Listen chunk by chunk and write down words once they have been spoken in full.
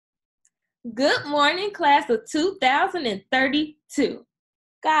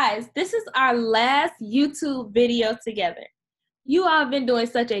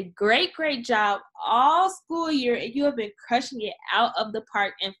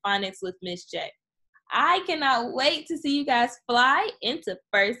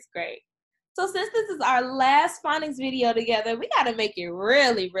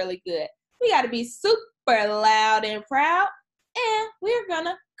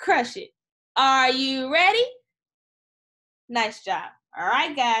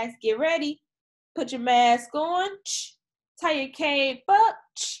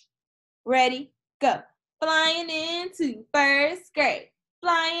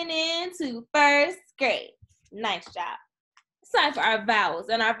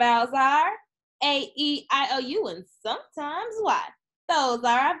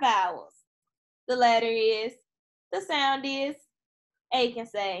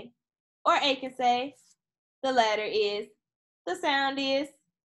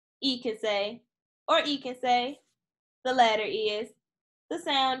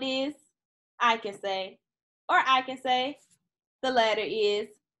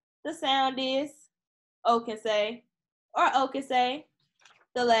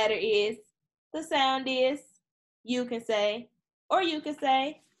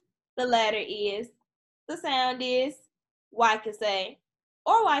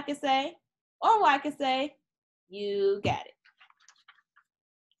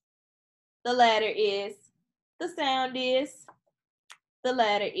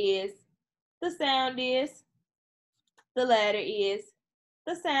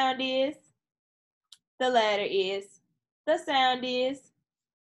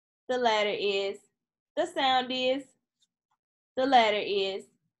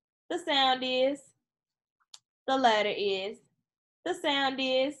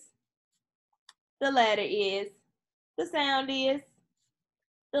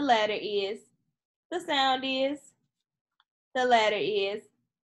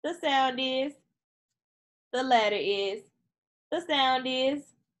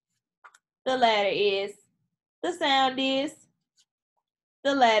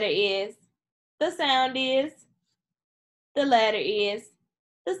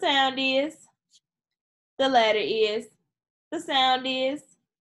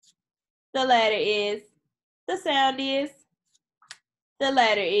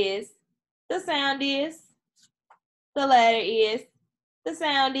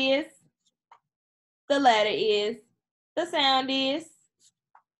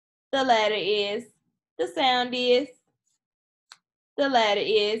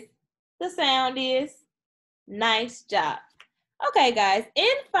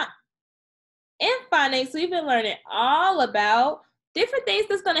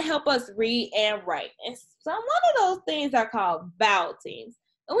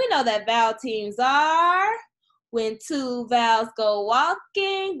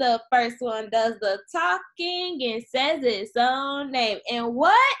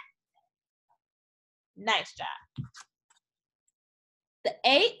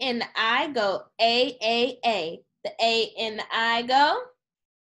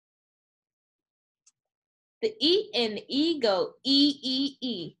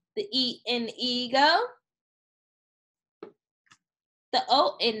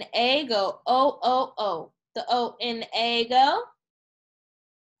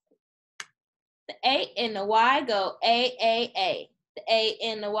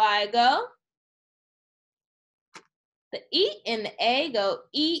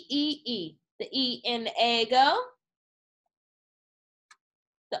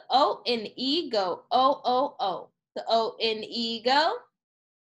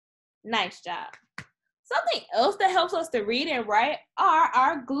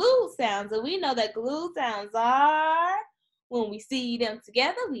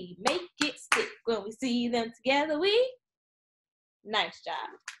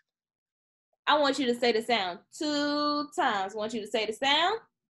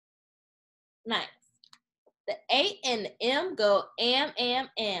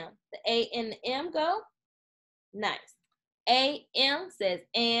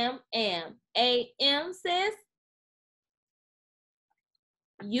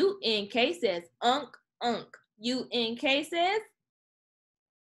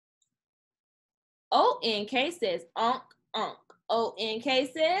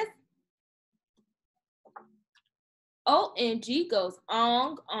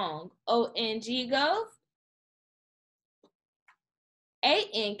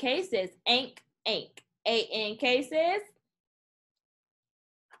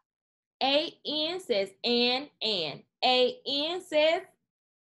A-N says and. A-N says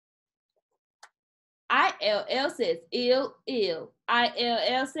I-L-L says ill.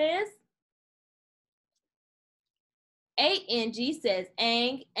 I-L-L says A-N-G says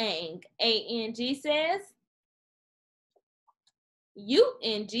ang. A-N-G says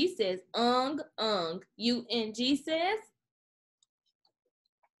U-N-G says ung. U-N-G says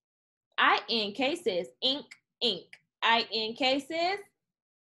I-N-K says ink. I-N-K says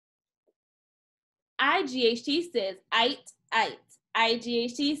I-G-H-T says ite.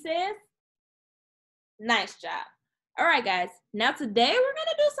 I-G-H-T says nice job. All right, guys. Now today we're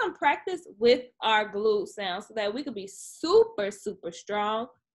gonna do some practice with our glue sounds so that we could be super, super strong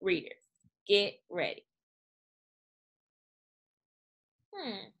readers. Get ready.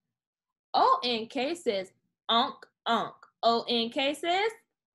 O-N-K says onk. O-N-K says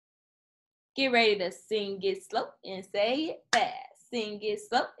get ready to sing it slow and say it fast. Sing it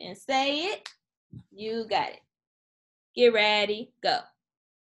slow and say it. You got it. Get ready, go.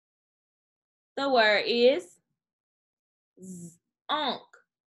 The word is zonk.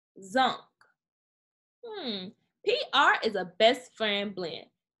 Zonk. PR is a best friend blend.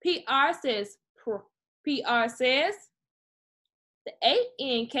 PR says PR says the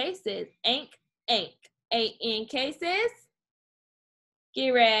A-N-K says ank. A-N-K says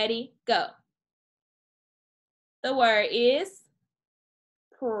get ready, go. The word is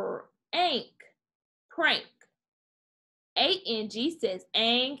prank. A-N-G says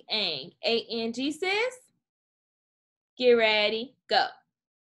ang. A-N-G says get ready, go.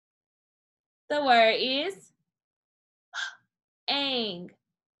 The word is hang.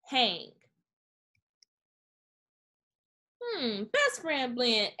 Best friend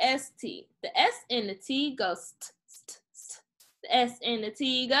blend ST. The S and the T go st. The S and the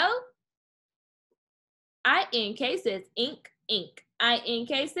T go. I-N-K says ink.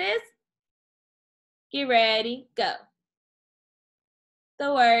 I-N-K says get ready, go.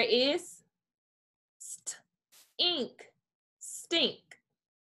 The word is ink. Stink.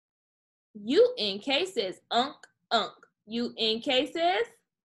 U-N-K says unk. U-N-K says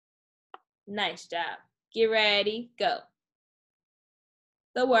nice job. Get ready, go.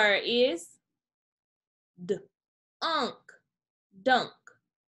 The word is dunk.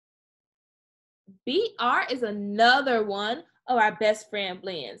 BR is another one of our best friend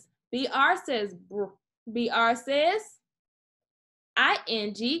blends. BR says BR says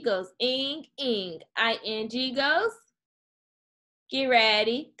I-N-G goes ing. I-N-G goes get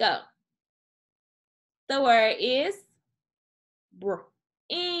ready, go. The word is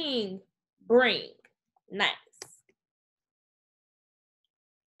bring. Nice.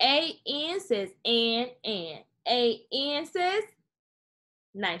 A-N says and. A-N says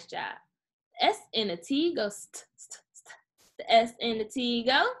nice job. S and the T go st. The S and the T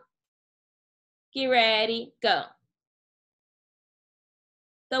go get ready, go.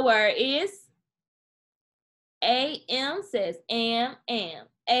 The word is A-M says am.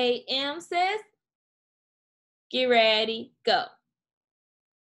 A-M says get ready, go.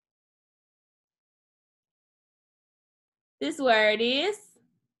 This word is,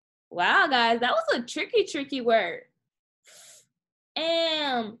 wow, guys, that was a tricky word.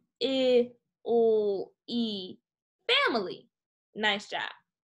 Family. Nice job.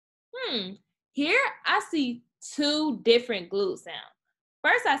 Here I see two different glue sounds.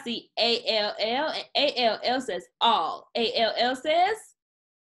 First, I see A-L-L, and A-L-L says all. A-L-L says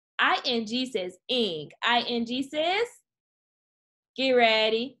I-N-G says ing. I-N-G says get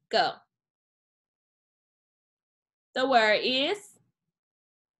ready, go. The word is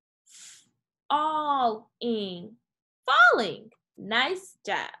falling. Nice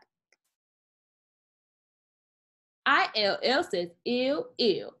job. I-L-L says ill.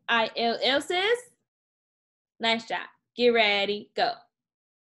 I-L-L says nice job. Get ready, go.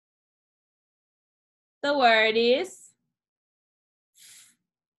 The word is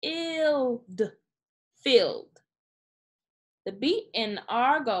filled. The B and the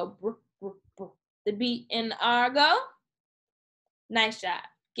R go The B and the R go. Nice job.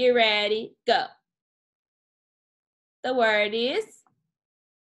 Get ready, go. The word is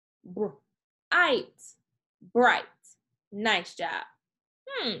bright. Nice job.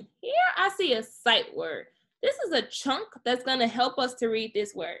 Here I see a sight word. This is a chunk that's gonna help us to read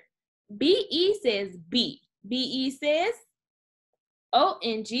this word. B-E says B. B-E says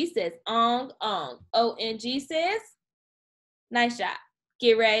O-N-G says ong. O-N-G says nice job.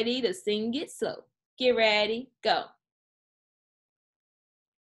 Get ready to sing it slow. Get ready, go.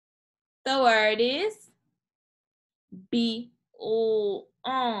 The word is belong.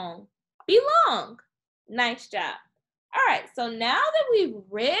 Nice job. All right, so now that we've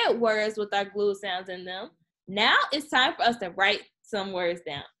read words with our glue sounds in them, now it's time for us to write some words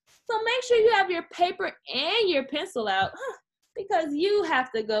down. So make sure you have your paper and your pencil out because you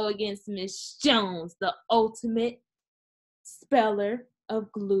have to go against Miss Jones, the ultimate speller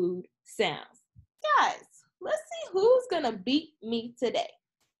of glued sounds. Guys, let's see who's gonna beat me today.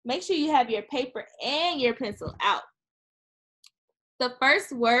 Make sure you have your paper and your pencil out. The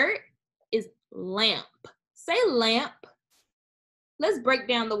first word is lamp. Say lamp. Let's break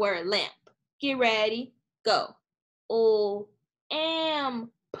down the word lamp. Get ready, go.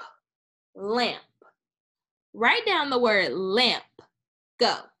 Lamp. Write down the word lamp.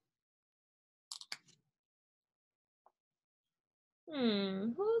 Go.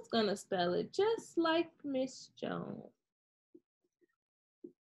 Who's gonna spell it just like Miss Jones?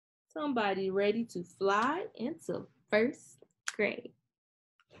 Somebody ready to fly into first grade.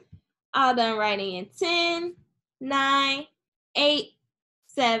 All done writing in 10, 9, 8,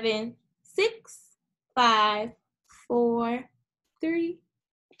 7, 6, 5, 4, 3,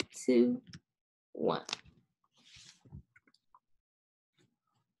 2, 1.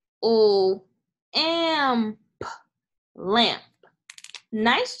 Lamp.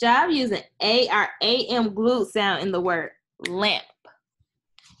 Nice job using our AM glued sound in the word lamp.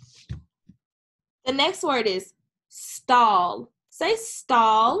 The next word is stall. Say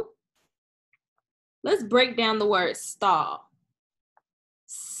stall. Let's break down the word stall.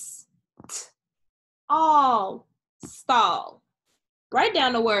 Stall. Write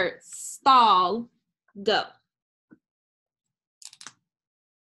down the word stall. Go.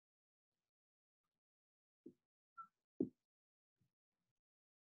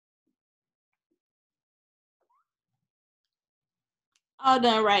 All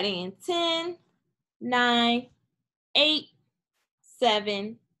done writing in 10, 9, 8,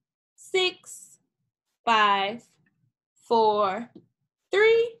 7, 6, 5, 4,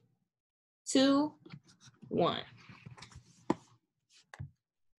 3, 2, 1.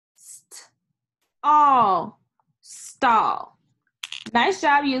 Stall. Nice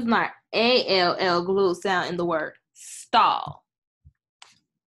job using our ALL glue sound in the word stall.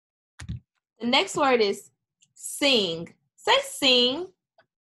 The next word is sing. Say sing.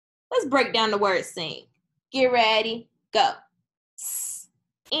 Let's break down the word sing. Get ready, go.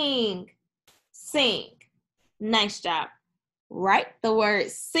 Sing. Nice job. Write the word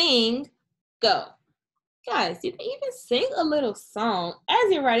sing, go. Guys, you can even sing a little song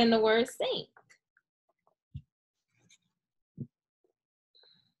as you're writing the word sing.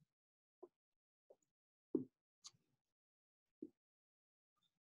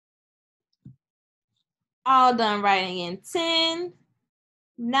 All done writing in 10,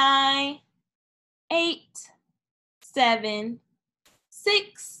 9, 8, 7,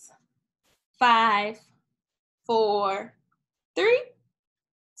 6, 5, 4, 3,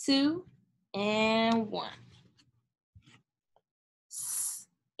 2, and 1.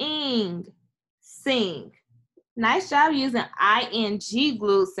 Sing. Nice job using ing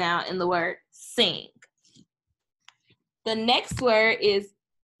glue sound in the word sing. The next word is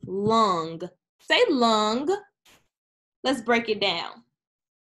lung. Say lung. Let's break it down.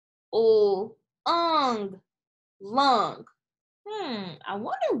 Lung. I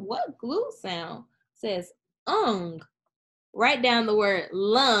wonder what glue sound says ung. Write down the word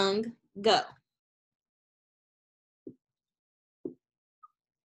lung, go.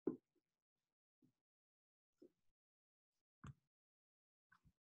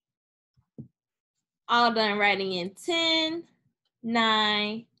 All done writing in 10,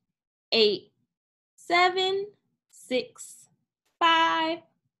 9, 8, 7, 6, 5,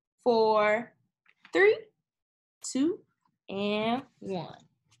 4, 3, 2, and 1.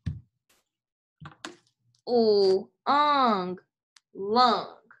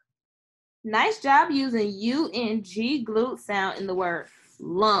 Lung. Nice job using UNG glued sound in the word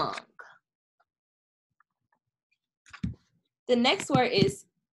lung. The next word is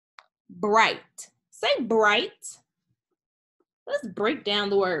bright. Say bright. Let's break down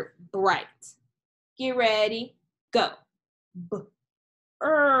the word bright. Get ready, go.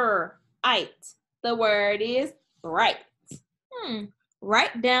 It. The word is bright.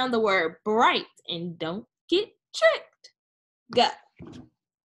 Write down the word bright and don't get tricked. Go.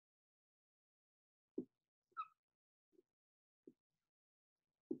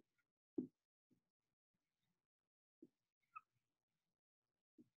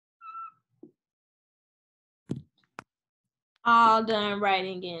 All done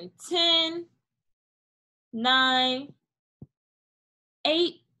writing in 10, 9,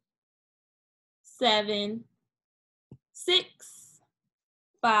 8, 7, 6,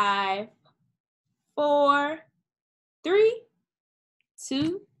 5, 4, 3,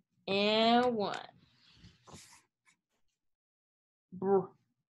 2, and 1.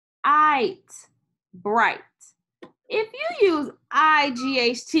 Bright, bright. If you use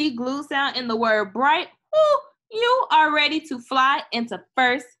IGHT glue sound in the word bright, you are ready to fly into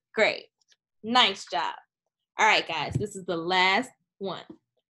first grade. Nice job. All right, guys, this is the last one.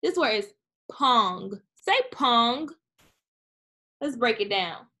 This word is pong. Say pong. Let's break it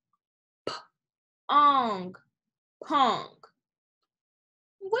down. Pong, pong.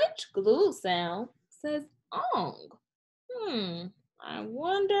 Which glue sound says ong? I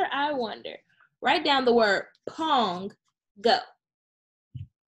wonder. Write down the word pong. Go.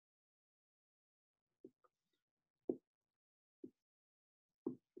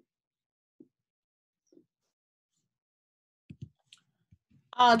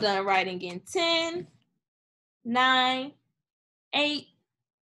 All done writing in 10, 9, 8,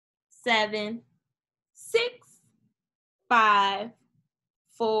 7, 6, 5,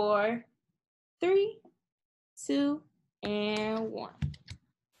 4, 3, 2, and 1.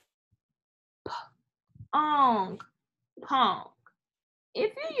 Pong, pong.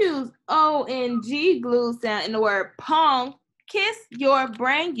 If you use ONG glue sound in the word pong, kiss your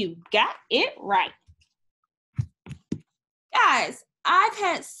brain. You got it right. Guys, I've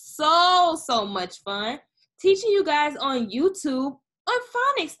had so much fun teaching you guys on YouTube on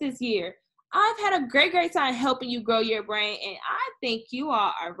phonics this year. I've had a great time helping you grow your brain, and I think you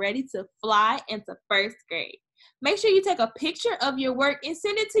all are ready to fly into first grade. Make sure you take a picture of your work and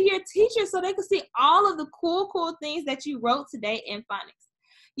send it to your teacher so they can see all of the cool things that you wrote today in phonics.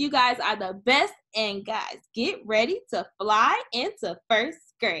 You guys are the best, and guys, get ready to fly into first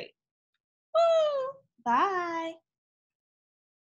grade. Woo! Bye.